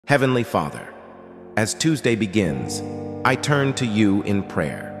Heavenly Father, as Tuesday begins, I turn to you in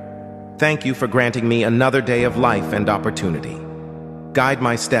prayer. Thank you for granting me another day of life and opportunity. Guide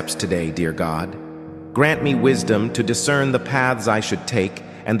my steps today, dear God. Grant me wisdom to discern the paths I should take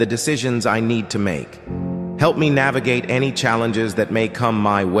and the decisions I need to make. Help me navigate any challenges that may come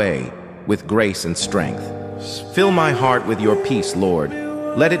my way with grace and strength. Fill my heart with your peace, Lord.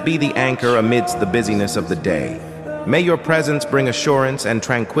 Let it be the anchor amidst the busyness of the day. May your presence bring assurance and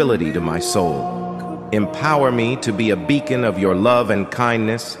tranquility to my soul. Empower me to be a beacon of your love and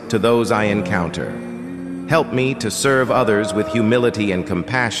kindness to those I encounter. Help me to serve others with humility and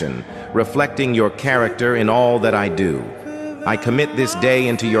compassion, reflecting your character in all that I do. I commit this day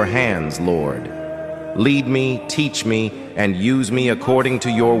into your hands, Lord. Lead me, teach me, and use me according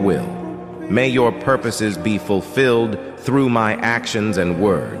to your will. May your purposes be fulfilled through my actions and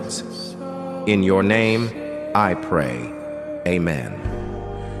words. In your name, I pray. Amen.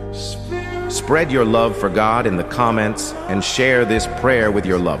 Spread your love for God in the comments and share this prayer with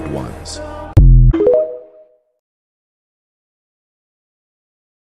your loved ones.